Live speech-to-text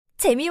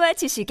재미와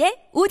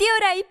지식의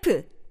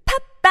오디오라이프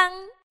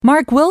팝빵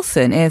Mark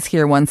Wilson is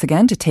here once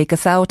again to take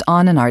us out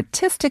on an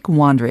artistic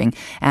wandering.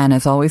 And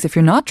as always, if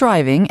you're not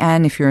driving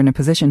and if you're in a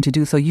position to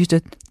do so, you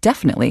should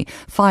definitely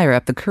fire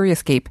up the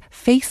Koreascape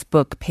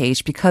Facebook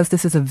page because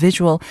this is a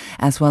visual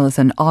as well as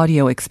an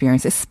audio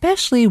experience,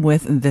 especially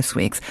with this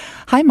week's.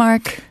 Hi,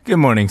 Mark. Good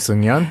morning,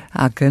 Sung-yeon.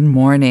 Good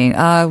morning.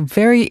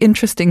 Very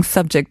interesting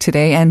subject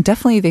today, and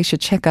definitely they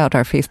should check out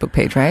our Facebook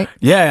page, right?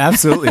 Yeah,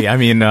 absolutely. I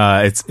mean,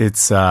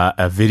 it's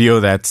a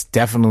video that's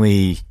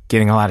definitely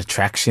getting a lot of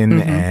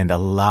traction and a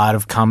lot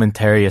of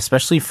commentary,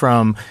 especially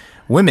from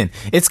women.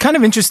 It's kind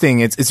of interesting.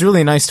 It's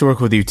really nice to work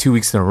with you 2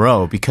 weeks in a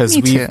row because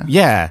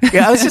yeah,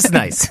 it was just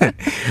nice.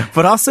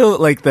 But also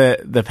like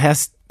the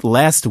past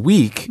last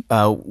week,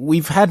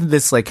 we've had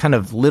this like kind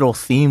of little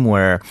theme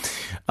where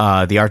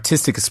the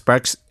artistic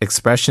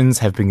expressions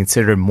have been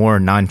considered more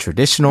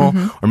non-traditional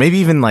or maybe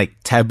even like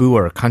taboo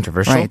or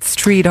controversial. Right,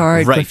 street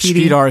art, graffiti.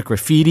 Street art,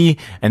 graffiti.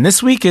 And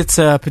this week it's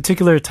a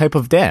particular type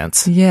of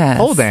dance. Yes.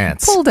 Pole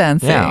dance. Pole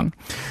dancing. Yeah.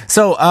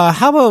 So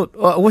how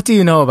about, what do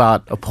you know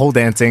about pole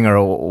dancing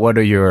or what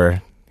are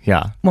your...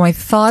 Yeah. My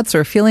thoughts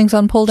or feelings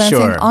on pole dancing?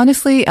 Sure.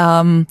 Honestly,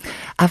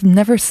 I've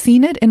never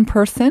seen it in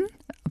person.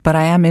 But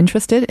I am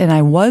interested, and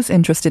I was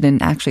interested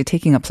in actually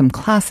taking up some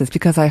classes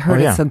because I heard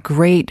it's a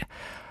great,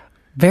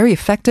 very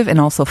effective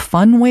and also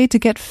fun way to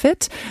get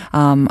fit.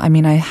 I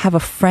mean, I have a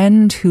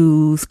friend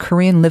who's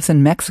Korean, lives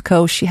in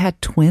Mexico. She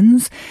had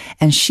twins,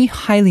 and she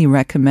highly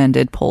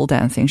recommended pole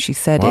dancing. She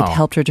said it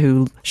helped her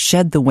to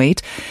shed the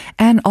weight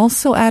and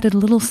also added a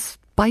little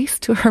spice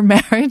to her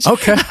marriage.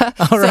 Okay.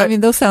 All right. So, I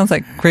mean, those sounds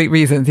like great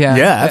reasons. Yeah.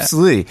 Yeah,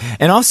 absolutely.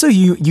 And also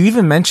you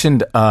even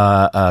mentioned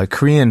a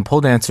Korean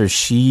pole dancer.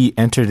 She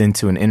entered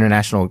into an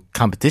international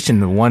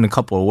competition and won a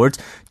couple of awards.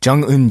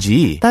 Jung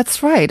Eun-ji.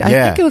 That's right. Yeah.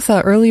 I think it was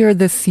earlier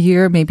this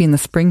year, maybe in the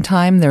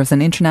springtime, there was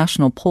an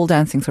international pole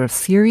dancing sort of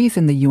series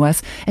in the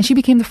U.S. and she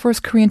became the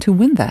first Korean to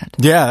win that.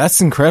 Yeah,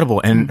 that's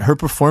incredible. And her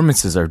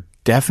performances are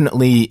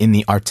definitely in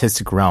the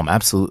artistic realm.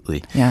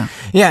 Absolutely. Yeah.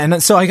 Yeah.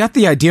 And so I got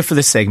the idea for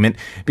this segment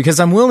because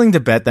I'm willing to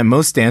bet that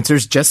most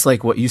dancers, just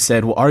like what you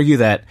said, will argue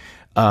that,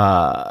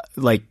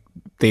 like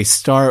they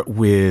start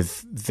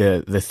with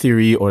the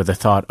theory or the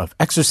thought of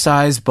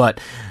exercise, but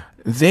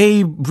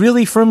they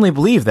really firmly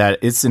believe that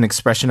it's an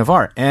expression of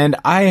art. And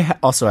I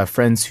also have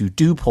friends who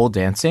do pole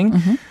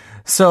dancing.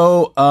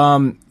 So,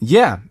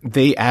 yeah,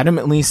 they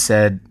adamantly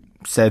said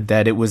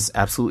that it was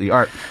absolutely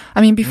art.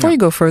 I mean, before you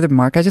go further,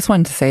 Mark, I just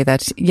wanted to say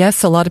that,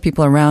 yes, a lot of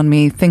people around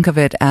me think of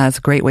it as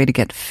a great way to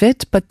get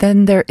fit, but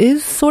then there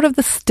is sort of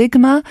the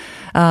stigma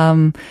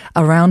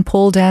around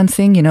pole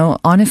dancing. You know,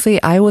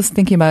 honestly, I was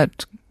thinking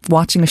about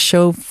watching a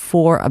show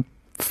for a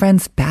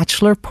friend's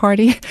bachelor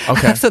party.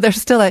 Okay. So they're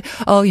still like,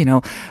 oh, you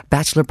know,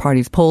 bachelor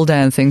parties, pole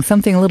dancing,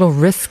 something a little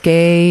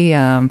risque.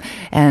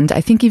 And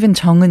I think even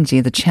Jung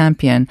Eun-ji, the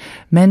champion,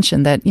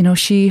 mentioned that, you know,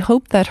 she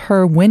hoped that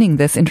her winning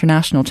this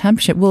international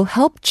championship will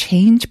help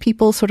change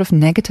people's sort of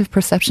negative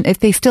perception, if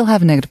they still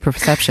have a negative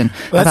perception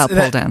about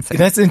pole dancing.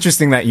 That's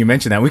interesting that you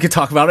mentioned that. We could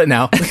talk about it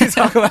now.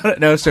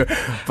 Sure.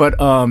 But,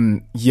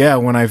 yeah,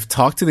 when I've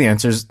talked to the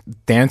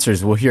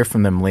dancers, we'll hear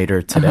from them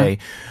later today.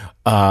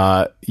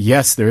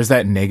 Yes, there is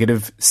that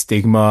negative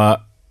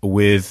stigma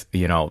with,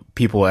 you know,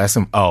 people ask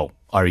them, oh,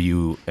 are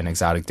you an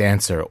exotic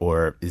dancer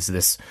or is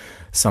this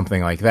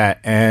something like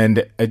that?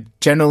 And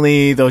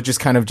generally they'll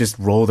just kind of just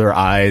roll their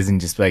eyes and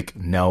just be like,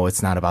 no,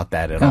 it's not about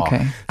that at all.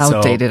 Okay.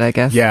 Outdated, I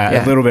guess.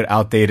 Yeah, a little bit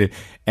outdated.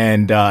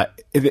 And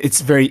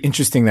it's very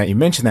interesting that you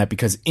mentioned that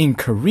because in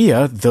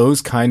Korea,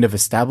 those kind of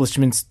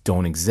establishments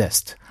don't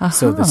exist.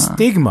 So the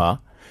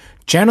stigma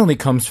generally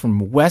comes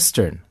from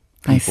Western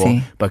people, I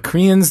see. But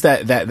Koreans,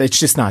 that it's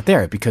just not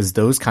there because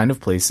those kind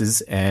of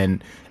places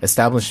and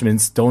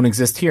establishments don't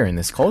exist here in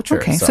this culture.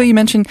 Okay, so you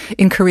mentioned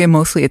in Korea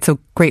mostly it's a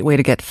great way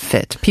to get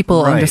fit.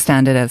 People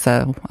understand it as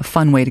a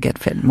fun way to get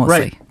fit mostly.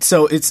 Right.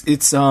 So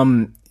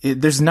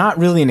there's not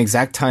really an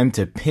exact time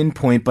to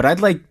pinpoint, but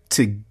I'd like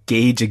to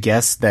gauge a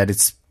guess that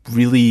it's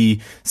really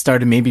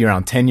started maybe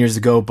around 10 years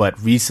ago,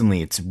 but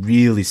recently it's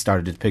really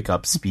started to pick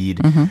up speed.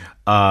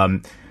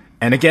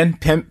 And again,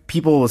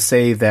 people will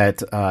say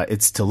that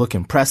it's to look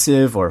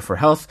impressive or for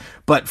health,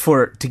 but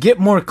to get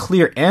more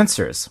clear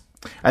answers,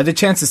 I had the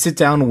chance to sit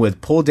down with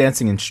pole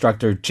dancing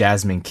instructor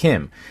Jasmine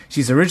Kim.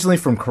 She's originally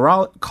from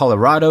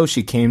Colorado.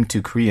 She came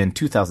to Korea in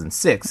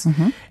 2006,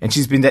 and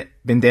she's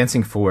been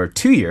dancing for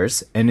 2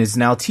 years and is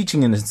now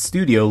teaching in a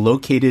studio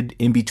located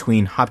in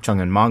between Hapjeong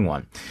and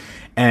Mangwon.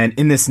 And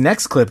in this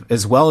next clip,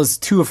 as well as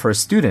two of her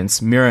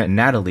students, Mira and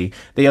Natalie,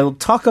 they'll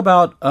talk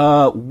about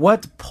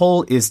what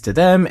pole is to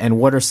them and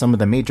what are some of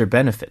the major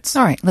benefits.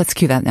 All right, let's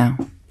cue that now.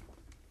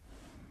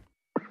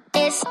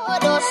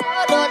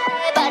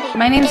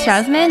 My name is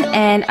Jasmine,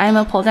 and I'm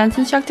a pole dance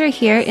instructor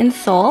here in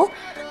Seoul.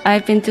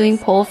 I've been doing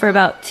pole for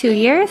about 2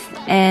 years,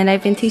 and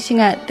I've been teaching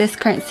at this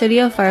current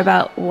studio for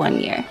about 1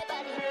 year.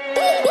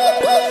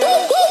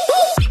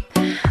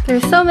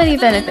 There's so many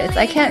benefits.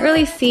 I can't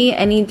really see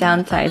any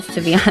downsides,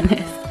 to be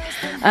honest.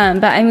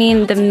 But I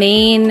mean, the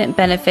main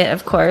benefit,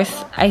 of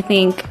course, I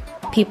think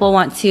people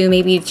want to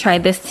maybe try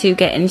this to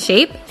get in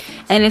shape.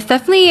 And it's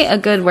definitely a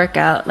good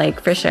workout,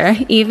 like for sure.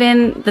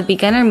 Even the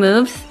beginner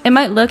moves, it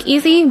might look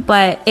easy,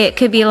 but it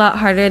could be a lot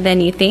harder than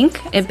you think.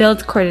 It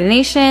builds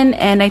coordination,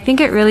 and I think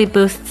it really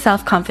boosts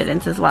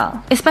self-confidence as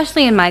well.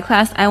 Especially in my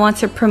class, I want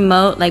to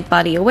promote like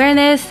body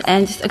awareness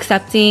and just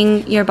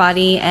accepting your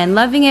body and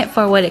loving it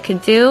for what it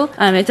could do.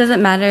 It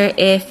doesn't matter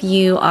if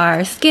you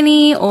are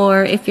skinny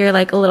or if you're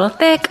like a little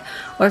thick,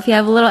 or if you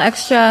have a little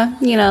extra,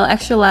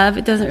 extra love,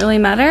 it doesn't really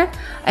matter.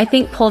 I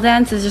think pole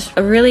dance is just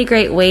a really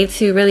great way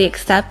to really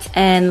accept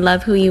and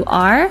love who you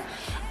are.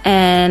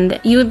 And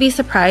you would be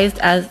surprised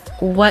as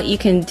what you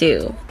can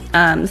do.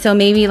 So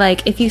maybe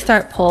like if you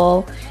start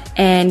pole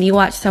and you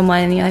watch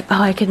someone and you're like,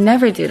 oh, I could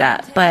never do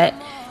that. But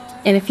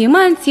in a few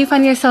months, you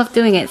find yourself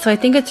doing it. So I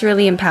think it's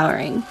really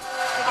empowering.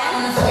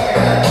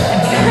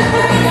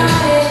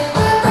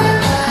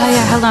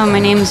 Hello, my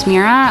name is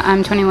Mira.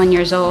 I'm 21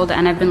 years old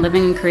and I've been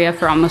living in Korea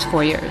for almost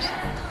 4 years.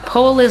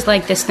 Pole is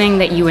like this thing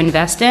that you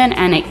invest in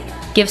and it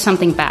gives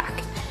something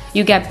back.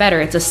 You get better.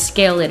 It's a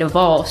scale. It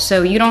evolves.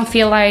 So you don't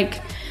feel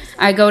like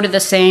I go to the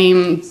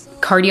same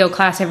cardio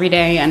class every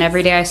day and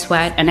every day I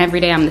sweat and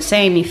every day I'm the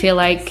same. You feel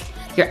like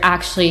you're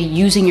actually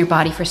using your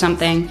body for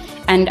something.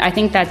 And I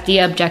think that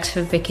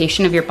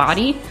de-objectification of your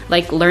body,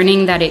 like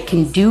learning that it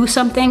can do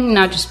something,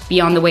 not just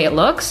beyond the way it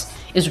looks,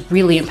 is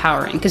really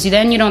empowering. Because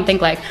then you don't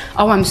think like,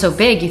 oh, I'm so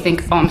big. You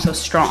think, oh, I'm so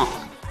strong.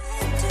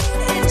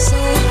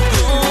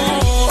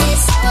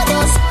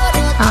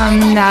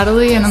 I'm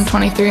Natalie and I'm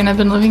 23 and I've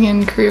been living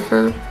in Korea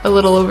for a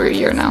little over a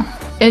year now.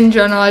 In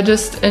general, I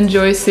just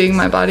enjoy seeing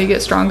my body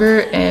get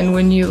stronger, and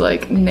when you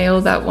like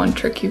nail that one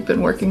trick you've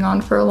been working on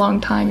for a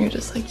long time, you're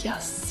just like,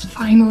 yes,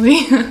 finally.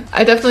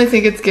 I definitely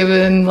think it's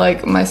given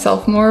like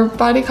myself more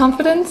body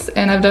confidence,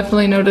 and I've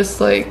definitely noticed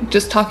like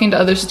just talking to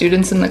other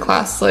students in the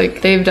class,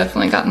 like they've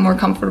definitely gotten more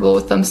comfortable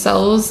with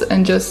themselves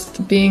and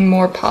just being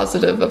more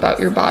positive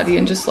about your body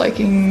and just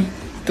liking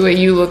the way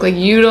you look. Like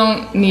you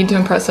don't need to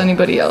impress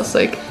anybody else.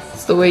 Like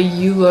it's the way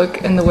you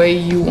look and the way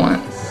you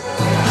want.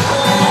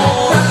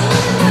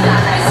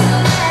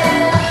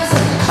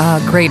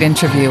 Great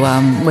interview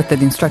with the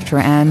instructor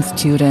and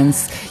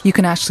students. You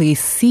can actually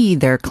see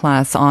their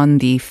class on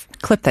the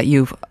clip that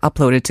you've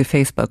uploaded to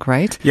Facebook,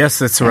 right? Yes,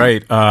 that's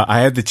right.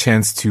 I had the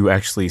chance to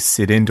actually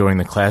sit in during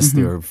the class. Mm-hmm.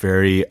 They were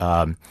very,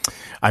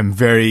 I'm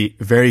very,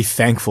 very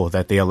thankful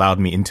that they allowed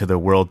me into the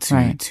world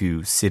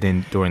to sit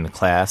in during the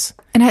class.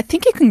 And I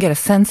think you can get a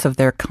sense of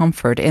their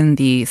comfort in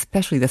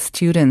especially the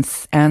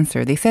students'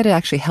 answer. They said it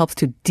actually helps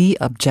to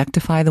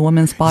de-objectify the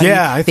woman's body.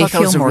 Yeah, I thought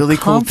that was a really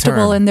cool term. They feel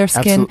more comfortable in their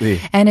skin.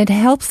 Absolutely. And it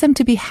helps them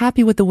to be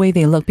happy with the way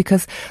they look.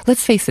 Because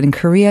let's face it, in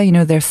Korea,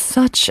 there's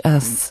such a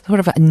sort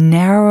of a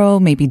narrow,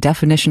 maybe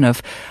definition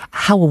of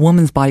how a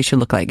woman's body should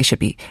look like. It should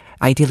be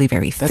ideally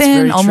very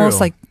thin, almost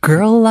like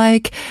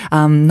girl-like,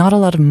 not a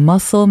lot of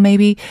muscle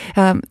maybe,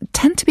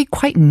 tend to be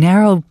quite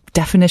narrow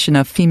definition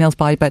of female's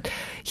body. But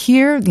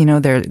here,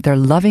 they're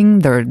loving,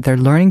 they're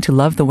learning to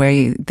love the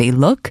way they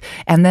look,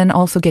 and then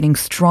also getting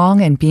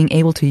strong and being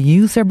able to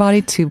use their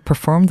body to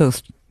perform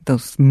those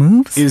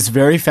moves. It was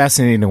very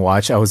fascinating to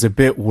watch. I was a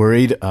bit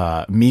worried,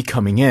 me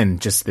coming in,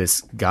 just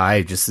this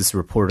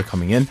reporter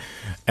coming in,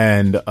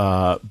 and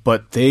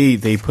but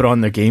they put on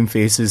their game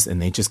faces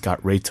and they just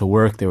got right to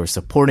work. They were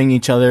supporting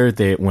each other.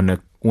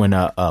 When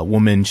a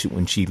woman,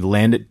 when she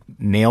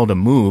nailed a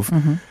move,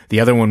 mm-hmm.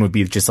 the other one would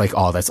be just like,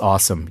 oh, that's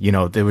awesome.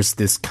 There was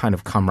this kind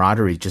of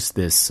camaraderie, just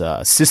this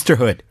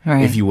sisterhood,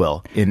 if you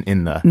will,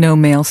 in the... No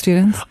male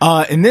students?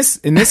 In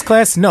this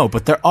class, no,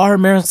 but there are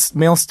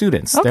male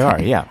students. Okay. There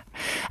are, yeah.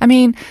 I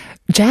mean,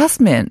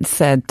 Jasmine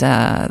said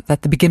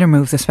that the beginner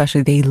moves,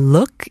 especially, they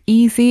look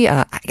easy.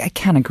 I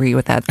can't agree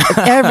with that.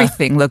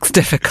 Everything looks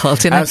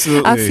difficult. And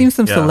Absolutely. I've seen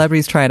some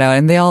celebrities try it out,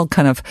 and they all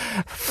kind of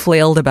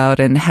flailed about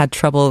and had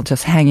trouble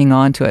just hanging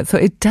on to it. So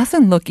it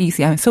doesn't look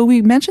easy. So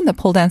we mentioned that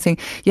pole dancing,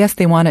 yes,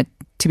 they want it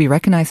to be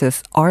recognized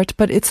as art,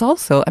 but it's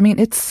also,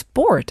 it's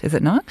sport, is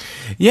it not?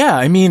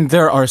 Yeah,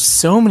 there are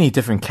so many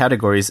different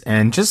categories,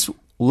 and just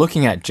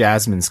looking at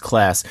Jasmine's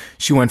class,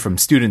 she went from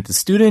student to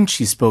student.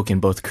 She spoke in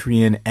both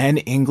Korean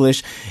and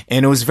English,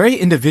 and it was very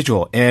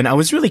individual. And I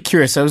was really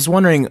curious. I was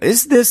wondering,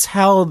 is this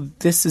how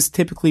this is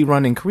typically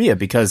run in Korea?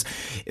 Because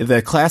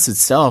the class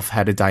itself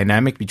had a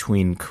dynamic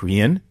between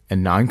Korean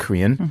and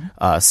non-Korean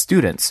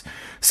students.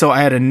 So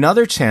I had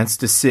another chance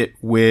to sit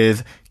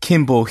with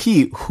Kim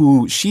Bo-hee,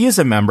 who she is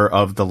a member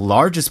of the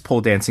largest pole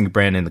dancing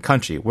brand in the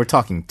country. We're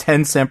talking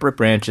 10 separate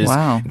branches,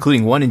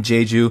 including one in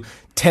Jeju,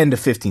 10 to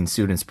 15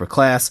 students per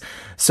class.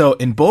 So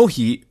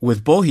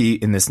with Bo-hee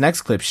in this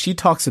next clip, she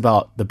talks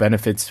about the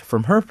benefits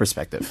from her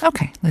perspective.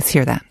 Okay, let's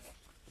hear that.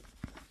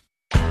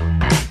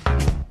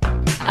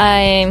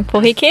 I'm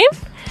Bo-hee Kim,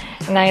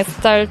 and I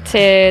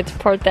started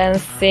pole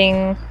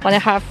dancing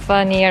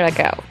 1.5 years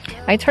ago.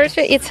 I told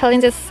you it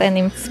challenges and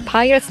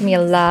inspires me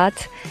a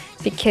lot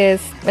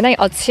because when I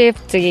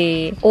achieved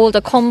all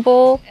the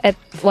combo at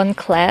one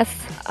class,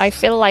 I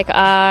feel like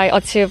I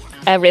achieved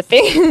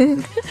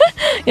everything.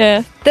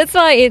 Yeah, that's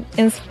why it's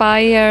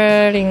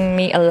inspiring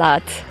me a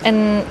lot.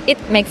 And it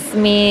makes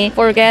me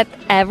forget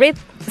every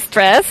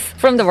stress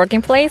from the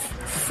working place.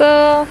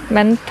 So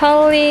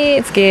mentally,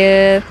 it's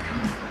good.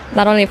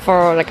 Not only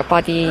for like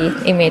body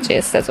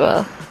images as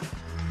well.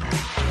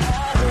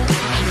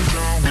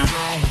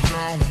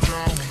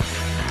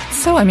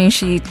 So, I mean,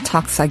 she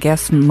talks, I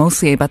guess,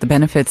 mostly about the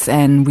benefits,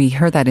 and we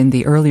heard that in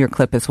the earlier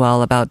clip as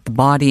well about the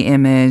body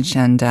image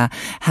and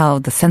how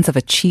the sense of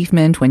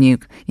achievement when you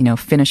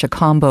finish a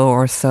combo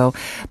or so.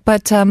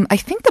 But I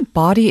think the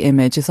body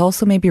image is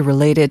also maybe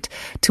related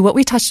to what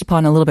we touched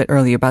upon a little bit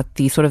earlier about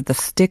the sort of the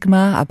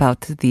stigma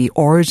about the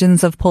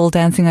origins of pole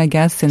dancing, I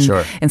guess, and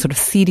sort of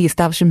seedy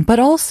establishment. But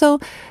also,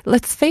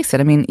 let's face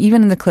it, I mean,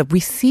 even in the clip, we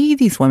see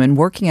these women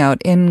working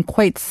out in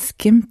quite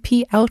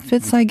skimpy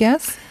outfits, I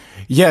guess.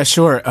 Yeah,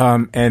 sure.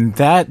 And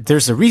that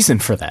there's a reason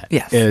for that.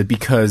 Yes.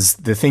 Because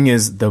the thing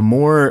is, the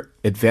more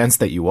advanced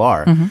that you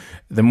are,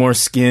 the more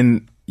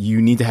skin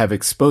you need to have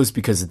exposed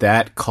because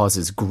that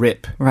causes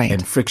grip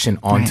and friction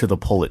onto the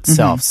pole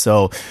itself.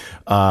 So,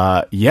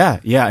 yeah.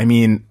 I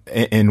mean,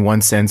 in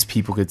one sense,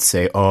 people could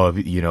say, oh,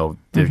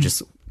 they're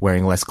just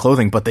wearing less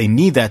clothing, but they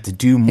need that to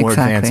do more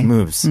advanced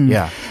moves.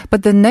 Yeah.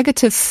 But the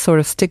negative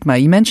sort of stigma,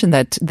 you mentioned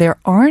that there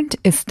aren't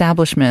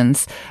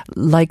establishments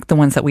like the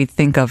ones that we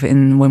think of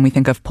when we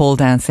think of pole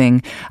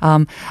dancing.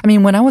 I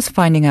mean, when I was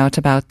finding out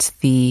about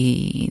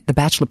the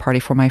bachelor party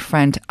for my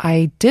friend,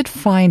 I did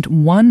find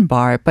one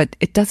bar, but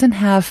it doesn't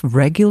have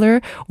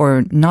regular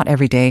or not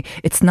every day.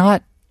 It's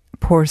not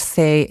per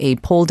se a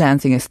pole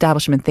dancing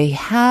establishment. They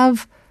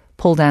have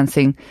pole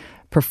dancing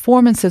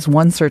performances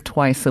once or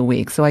twice a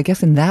week. So I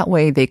guess in that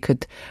way they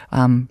could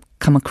come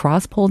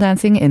across pole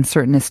dancing in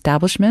certain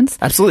establishments.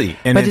 Absolutely.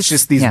 And it's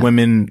just these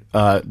women,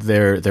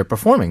 they're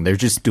performing. They're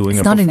just doing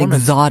a performance. It's not an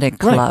exotic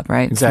club,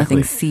 right? Exactly.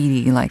 It's nothing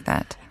seedy like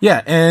that.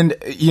 Yeah. And,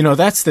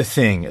 that's the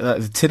thing.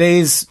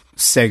 Today's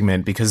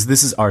segment, because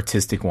this is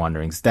Artistic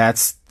Wanderings,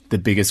 that's the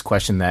biggest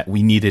question that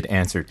we needed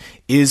answered.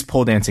 Is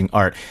pole dancing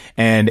art?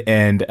 And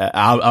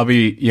I'll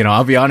be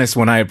honest,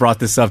 when I brought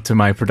this up to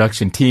my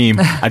production team,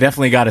 I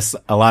definitely got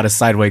a lot of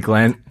sideways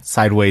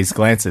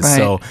glances. Right.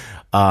 So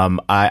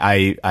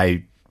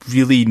I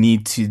really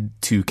need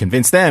to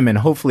convince them, and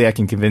hopefully I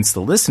can convince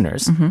the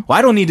listeners. Well,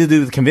 I don't need to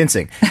do the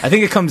convincing. I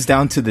think it comes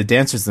down to the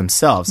dancers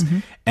themselves.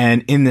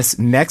 And in this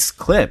next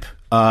clip,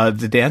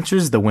 the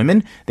dancers, the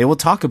women, they will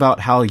talk about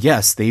how,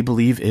 yes, they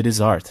believe it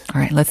is art. All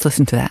right, let's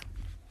listen to that.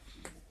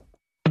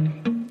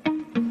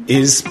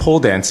 Is pole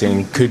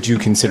dancing, could you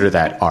consider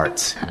that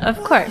art?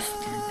 Of course.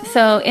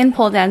 So in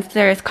pole dance,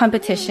 there's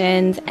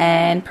competitions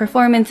and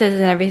performances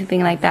and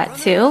everything like that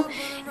too.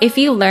 If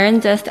you learn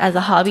just as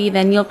a hobby,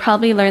 then you'll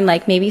probably learn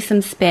like maybe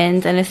some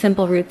spins and a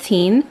simple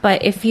routine.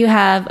 But if you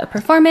have a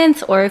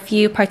performance or if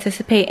you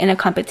participate in a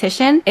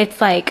competition, it's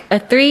like a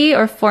 3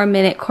 or 4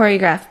 minute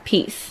choreographed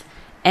piece.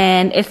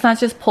 And it's not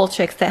just pole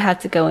tricks that have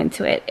to go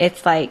into it.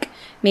 It's like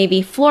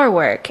maybe floor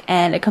work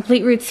and a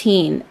complete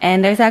routine.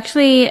 And there's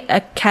actually a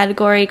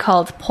category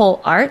called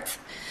pole art.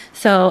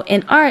 So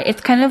in art,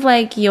 it's kind of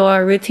like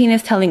your routine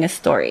is telling a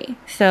story.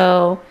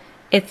 So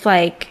it's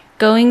like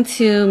going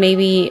to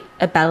maybe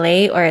a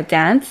ballet or a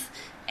dance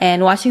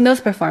and watching those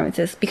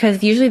performances,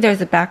 because usually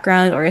there's a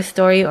background or a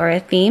story or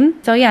a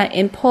theme. So yeah,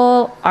 in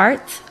pole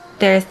art,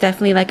 there's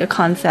definitely like a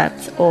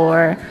concept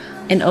or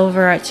an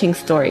overarching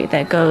story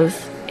that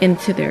goes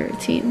into the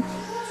routine.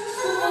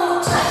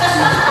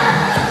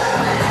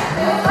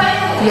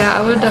 Yeah,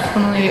 I would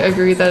definitely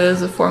agree that it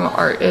is a form of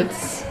art.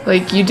 It's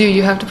like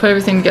you have to put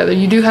everything together.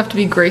 You do have to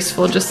be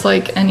graceful just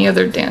like any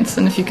other dance.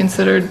 And if you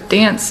consider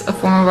dance a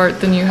form of art,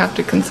 then you have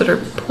to consider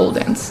pole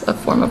dance a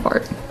form of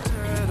art.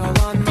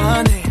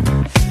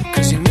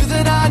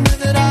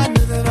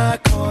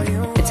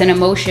 It's an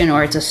emotion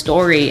or it's a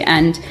story.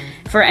 And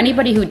for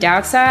anybody who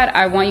doubts that,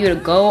 I want you to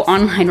go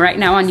online right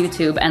now on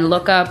YouTube and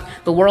look up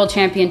the World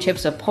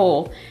Championships of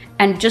Pole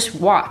and just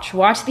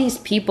watch these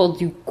people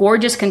do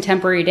gorgeous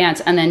contemporary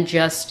dance and then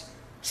just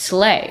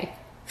slay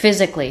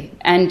physically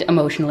and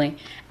emotionally.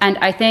 And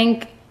I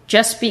think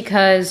just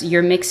because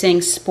you're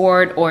mixing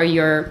sport or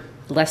you're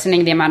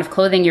lessening the amount of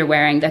clothing you're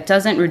wearing, that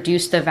doesn't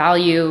reduce the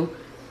value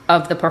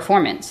of the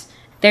performance.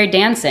 They're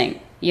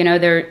dancing,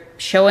 they're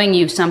showing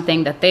you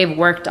something that they've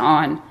worked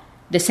on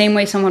the same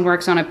way someone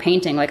works on a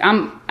painting. Like,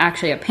 I'm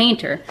actually a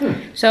painter.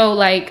 So,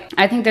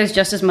 I think there's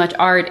just as much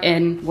art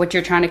in what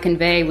you're trying to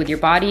convey with your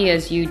body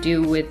as you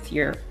do with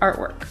your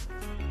artwork.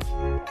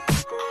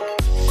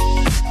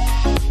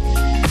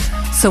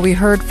 So we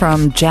heard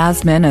from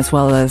Jasmine as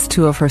well as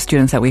two of her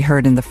students that we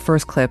heard in the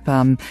first clip,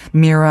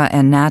 Mira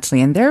and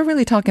Natalie. And they're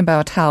really talking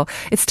about how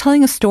it's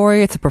telling a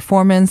story, it's a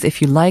performance.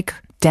 If you like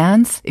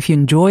dance, if you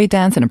enjoy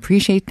dance and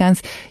appreciate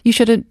dance, you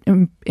should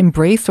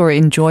embrace or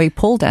enjoy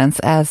pole dance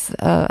as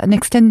an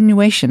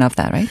extenuation of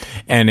that, right?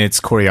 And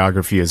it's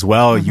choreography as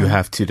well. You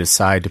have to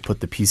decide to put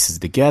the pieces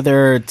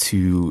together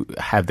to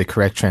have the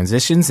correct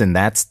transitions, and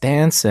that's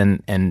dance.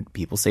 And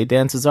people say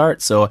dance is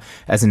art. So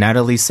as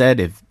Natalie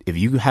said, if if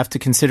you have to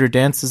consider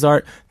dance as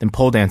art, then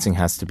pole dancing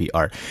has to be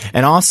art.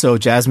 And also,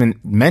 Jasmine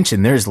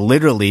mentioned there's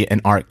literally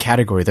an art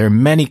category. There are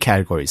many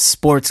categories: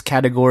 sports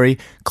category,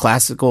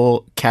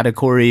 classical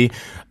category,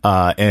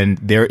 and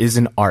there is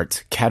an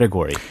art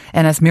category.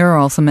 And as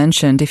Mira also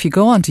mentioned, if you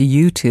go onto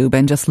YouTube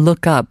and just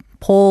look up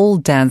pole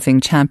dancing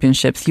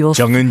championships, you'll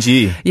Jung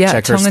Eun-ji. Yeah,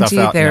 check her Jung stuff Eun-ji,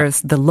 out.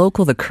 there's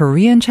the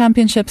Korean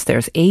championships,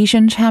 there's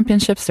Asian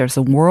championships, there's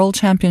the world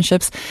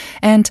championships.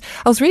 And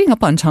I was reading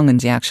up on Jung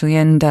Eun-ji actually,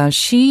 and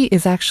she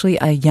is actually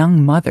a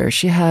young mother.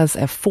 She has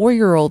a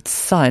 4-year-old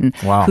son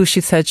who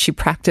she said she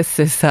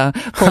practices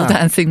pole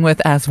dancing with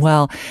as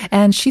well.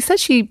 And she said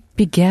she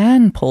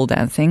began pole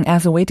dancing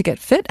as a way to get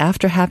fit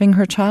after having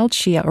her child.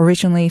 She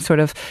originally sort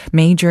of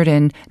majored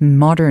in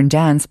modern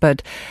dance,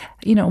 but,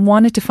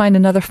 wanted to find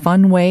another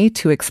fun way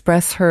to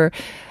express her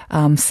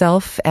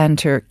self and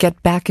to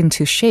get back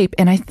into shape.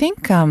 And I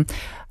think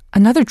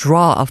another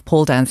draw of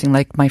pole dancing,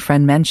 like my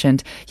friend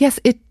mentioned, yes,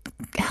 it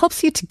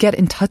helps you to get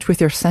in touch with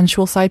your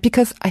sensual side,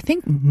 because I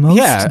think most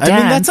dance... I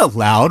mean, that's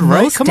allowed,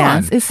 right? Most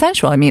dance is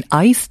sensual. I mean,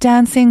 ice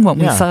dancing, what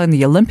we saw in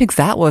the Olympics,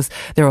 there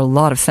were a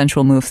lot of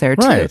sensual moves there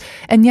too. Right.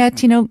 And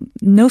yet,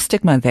 no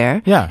stigma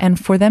there. Yeah. And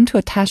for them to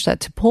attach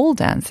that to pole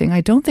dancing, I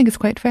don't think it's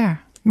quite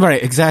fair.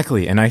 Right,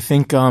 exactly. And I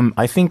think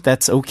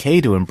that's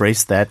okay to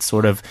embrace that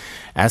sort of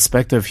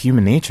aspect of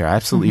human nature. I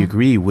absolutely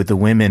agree with the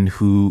women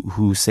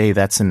who say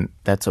that's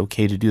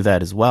okay to do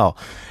that as well.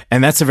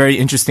 And that's a very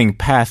interesting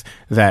path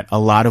that a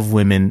lot of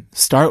women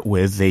start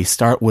with. They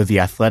start with the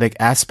athletic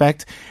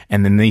aspect,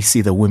 and then they see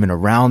the women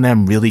around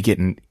them really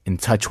getting in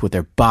touch with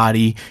their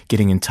body,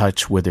 getting in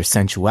touch with their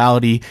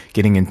sensuality,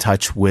 getting in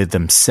touch with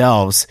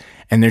themselves.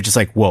 And they're just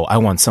like, whoa, I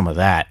want some of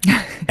that.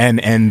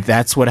 and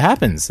that's what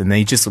happens. And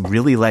they just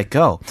really let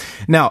go.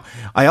 Now,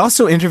 I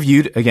also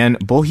interviewed, again,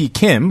 Bo-hee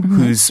Kim,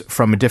 who's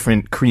from a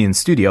different Korean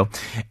studio.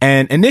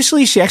 And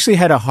initially, she actually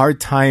had a hard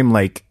time,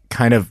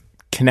 kind of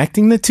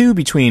connecting the two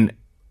between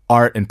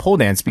art and pole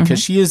dance, because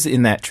she is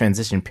in that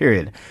transition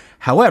period.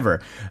 However,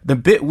 the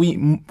bit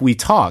we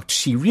talked,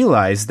 she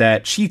realized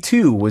that she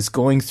too was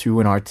going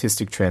through an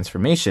artistic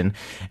transformation.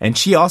 And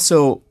she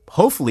also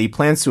hopefully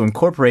plans to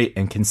incorporate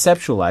and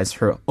conceptualize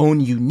her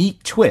own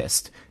unique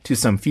twist to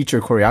some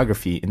future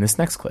choreography in this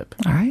next clip.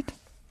 All right.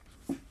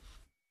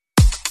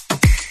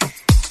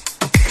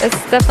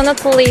 It's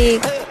definitely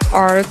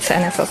art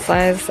and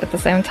exercise at the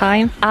same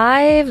time.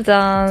 I've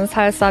done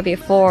salsa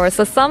before,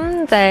 so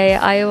someday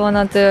I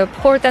want to do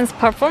pole dance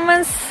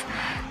performance,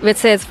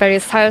 which is very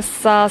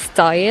salsa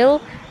style,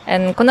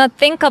 and gonna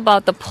think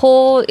about the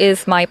pole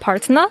is my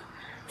partner.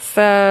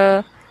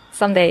 So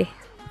someday.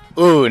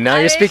 Ooh, now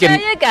you're speaking. Show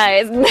you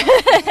guys.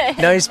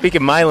 Now you're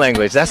speaking my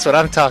language. That's what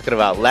I'm talking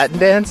about. Latin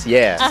dance,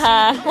 yeah.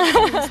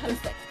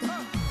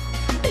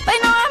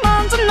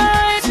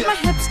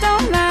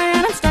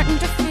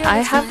 I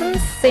haven't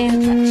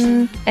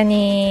seen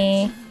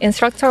any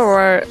instructor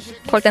or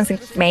pole dancing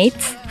mate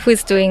who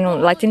is doing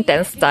Latin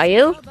dance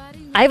style.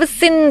 I've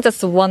seen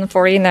just one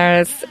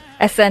foreigner's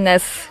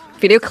SNS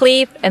video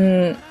clip,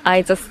 and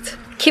I just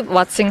keep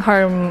watching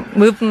her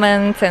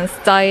movement and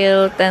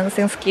style,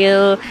 dancing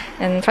skill,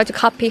 and try to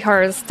copy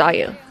her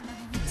style.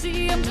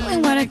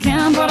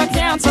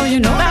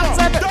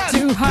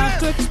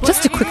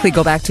 Just to quickly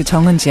go back to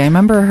Jung Eun-ji, I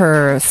remember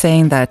her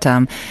saying that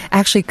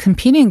actually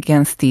competing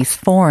against these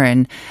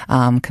foreign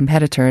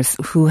competitors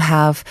who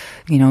have,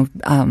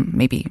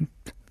 maybe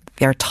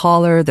they're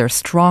taller, they're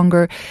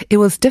stronger, it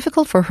was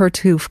difficult for her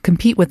to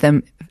compete with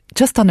them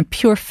just on a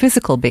pure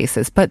physical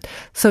basis. But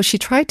so she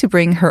tried to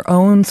bring her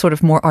own sort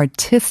of more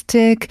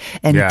artistic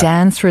and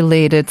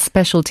dance-related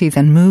specialties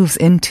and moves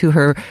into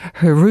her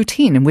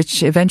routine,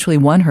 which eventually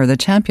won her the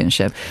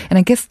championship. And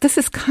I guess this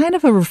is kind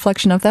of a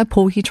reflection of that.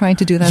 Bo-hee trying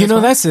to do that as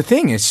well. That's the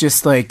thing. It's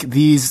just like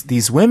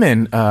these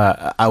women,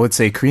 I would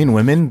say Korean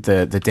women,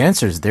 the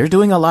dancers, they're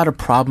doing a lot of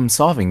problem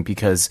solving,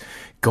 because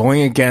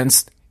going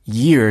against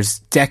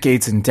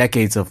decades and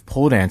decades of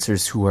pole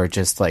dancers who are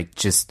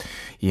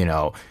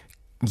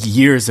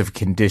years of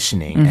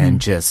conditioning, and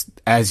just,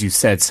 as you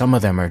said, some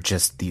of them are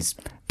just these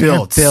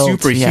built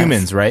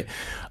superhumans, right?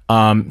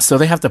 So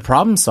they have to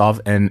problem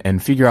solve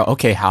and figure out,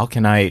 okay, how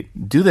can I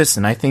do this?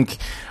 And I think,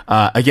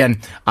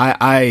 again,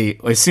 I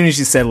as soon as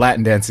you said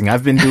Latin dancing,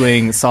 I've been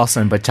doing salsa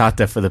and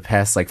bachata for the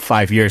past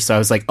 5 years. So I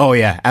was like, oh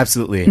yeah,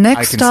 absolutely.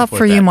 Next stop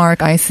for you,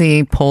 Mark, I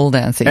see pole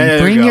dancing.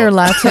 Bring your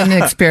Latin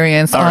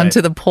experience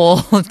onto the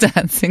pole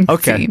dancing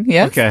scene.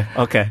 Yes?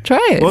 Okay.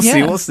 Try it.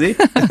 We'll see.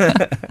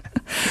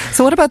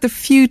 So what about the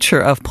future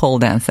of pole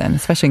dance then,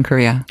 especially in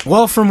Korea?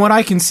 Well, from what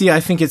I can see, I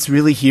think it's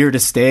really here to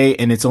stay,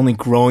 and it's only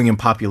growing in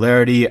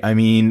popularity. I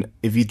mean,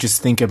 if you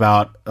just think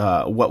about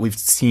what we've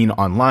seen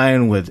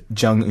online with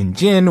Jung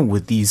Eun-jin,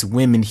 with these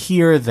women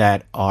here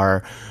that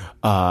are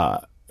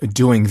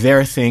doing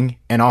their thing,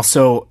 and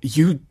also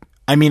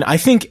I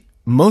think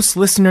most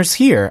listeners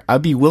here,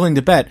 I'd be willing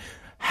to bet,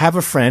 have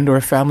a friend or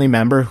a family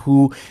member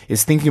who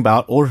is thinking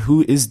about or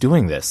who is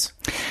doing this.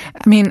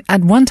 I mean,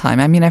 at one time,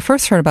 I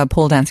first heard about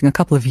pole dancing a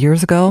couple of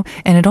years ago,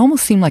 and it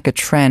almost seemed like a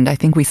trend. I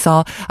think we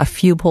saw a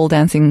few pole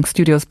dancing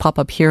studios pop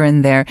up here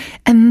and there,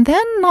 and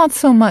then not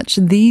so much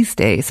these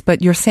days.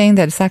 But you're saying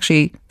that it's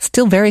actually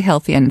still very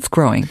healthy and it's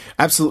growing.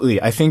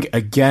 Absolutely. I think,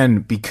 again,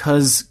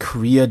 because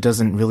Korea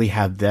doesn't really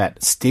have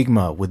that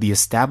stigma with the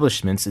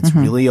establishments, it's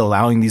really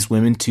allowing these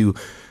women to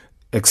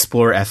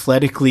explore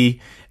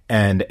athletically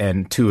and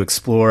to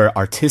explore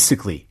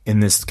artistically in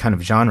this kind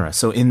of genre.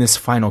 So in this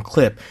final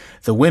clip,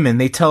 the women,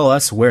 they tell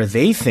us where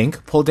they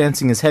think pole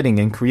dancing is heading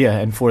in Korea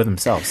and for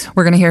themselves.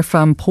 We're going to hear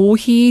from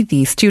Po-hee,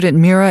 the student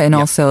Mira, and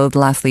also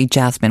lastly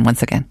Jasmine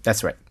once again.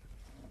 That's right.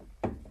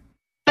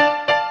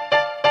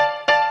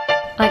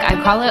 Like,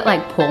 I call it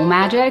like pole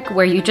magic,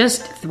 where you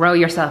just throw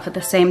yourself at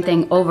the same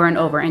thing over and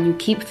over and you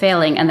keep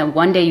failing, and then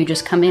one day you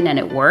just come in and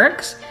it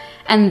works.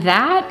 And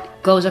that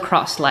goes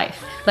across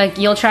life. Like,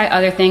 you'll try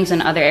other things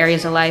in other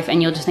areas of life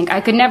and you'll just think,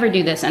 I could never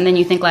do this. And then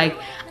you think, like,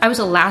 I was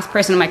the last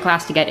person in my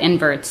class to get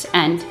inverts,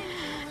 and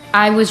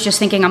I was just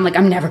thinking,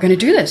 I'm never going to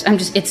do this.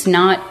 It's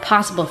not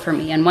possible for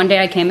me. And one day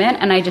I came in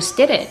and I just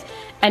did it.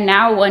 And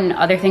now when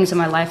other things in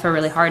my life are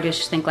really hard, I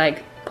just think,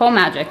 like, pole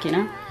magic, you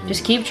know?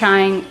 Just keep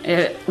trying.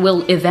 It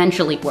will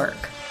eventually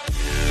work.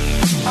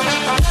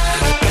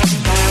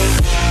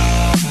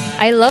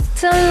 I love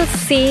to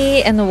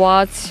see and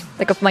watch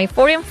of my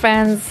foreign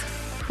friends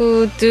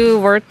who do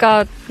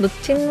workout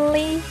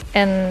routinely,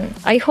 and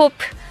I hope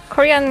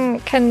Korean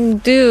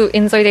can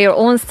enjoy their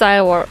own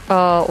style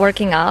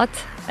working out.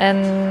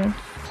 And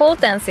pole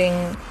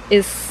dancing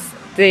is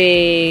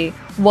the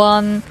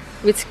one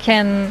which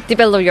can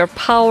develop your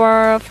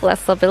power,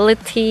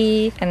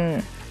 flexibility,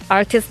 and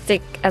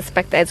artistic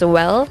aspect as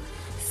well.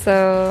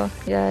 So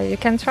yeah, you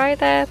can try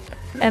that,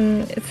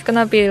 and it's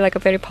gonna be like a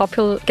very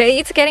popular.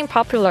 It's getting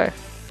popular.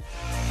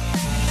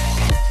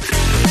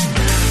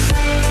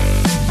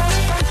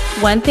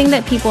 One thing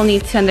that people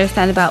need to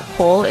understand about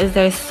pole is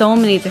there's so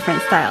many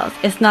different styles.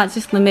 It's not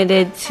just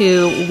limited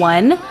to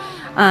one.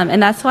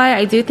 And that's why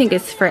I do think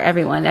it's for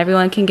everyone.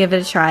 Everyone can give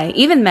it a try.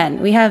 Even men.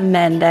 We have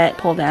men that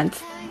pole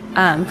dance.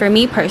 For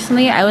me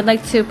personally, I would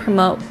like to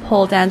promote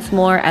pole dance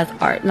more as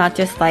art, not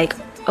just like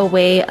a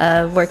way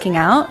of working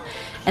out.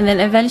 And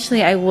then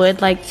eventually I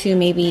would like to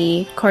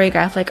maybe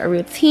choreograph like a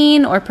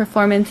routine or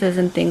performances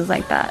and things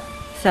like that.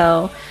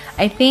 So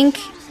I think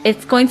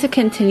it's going to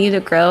continue to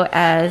grow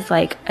as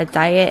like a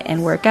diet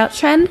and workout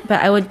trend, but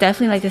I would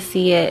definitely like to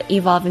see it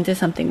evolve into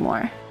something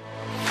more.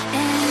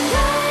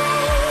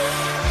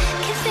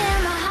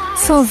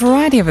 So a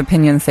variety of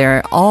opinions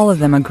there, all of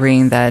them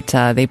agreeing that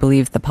they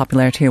believe the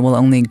popularity will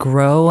only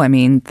grow. I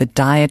mean, the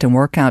diet and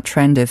workout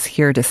trend is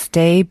here to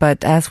stay.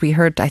 But as we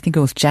heard, I think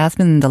it was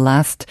Jasmine, the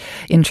last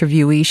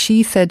interviewee,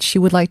 she said she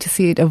would like to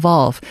see it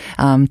evolve,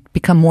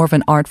 become more of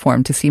an art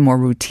form, to see more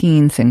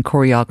routines and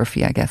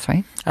choreography, I guess,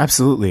 right?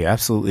 Absolutely,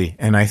 absolutely.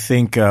 And I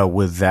think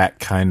with that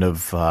kind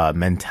of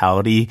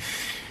mentality,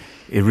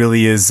 it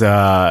really is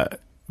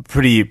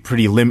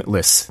pretty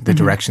limitless, the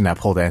direction that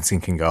pole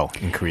dancing can go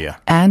in Korea.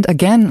 And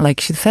again,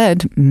 like she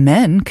said,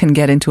 men can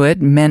get into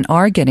it. Men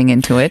are getting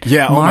into it.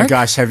 Yeah, Mark? Oh my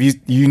gosh,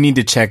 you need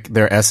to check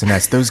their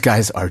SNS. Those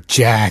guys are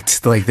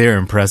jacked. Like, they're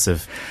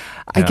impressive.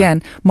 Yeah.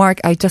 Again, Mark,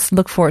 I just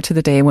look forward to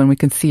the day when we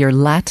can see your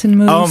Latin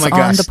moves on the pole.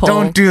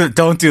 Oh my gosh,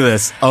 don't do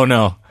this. Oh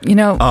no. You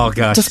know, oh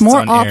gosh, just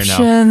more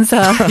options.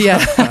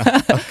 Yeah.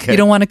 Okay. You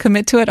don't want to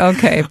commit to it?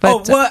 Okay.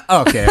 But, what?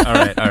 Okay. All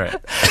right.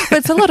 But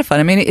it's a lot of fun.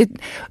 I mean,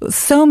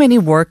 so many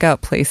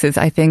workout places,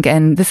 I think,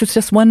 and this is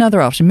just one other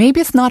option. Maybe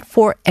it's not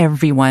for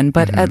everyone,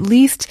 but at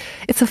least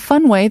it's a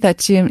fun way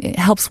that it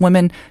helps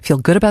women feel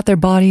good about their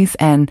bodies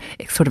and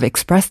sort of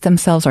express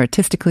themselves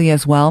artistically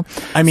as well.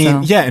 I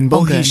mean, yeah, and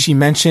Bohi, she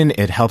mentioned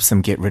it helps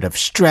them get rid of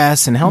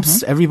stress and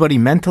helps everybody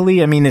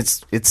mentally. I mean,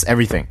 it's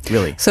everything,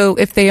 really. So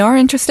if they are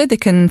interested, they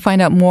can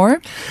find out more.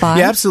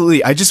 Yeah,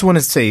 absolutely. I just want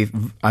to say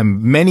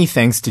many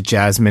thanks to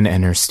Jasmine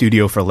and her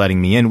studio for letting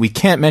me in. We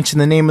can't mention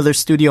the name of their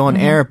studio on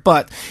air,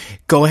 but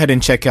go ahead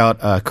and check out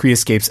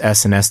Koreascape's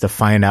SNS to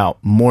find out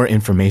more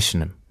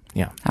information.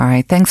 Yeah. All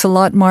right. Thanks a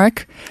lot,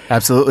 Mark.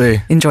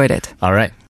 Absolutely. Enjoyed it. All right.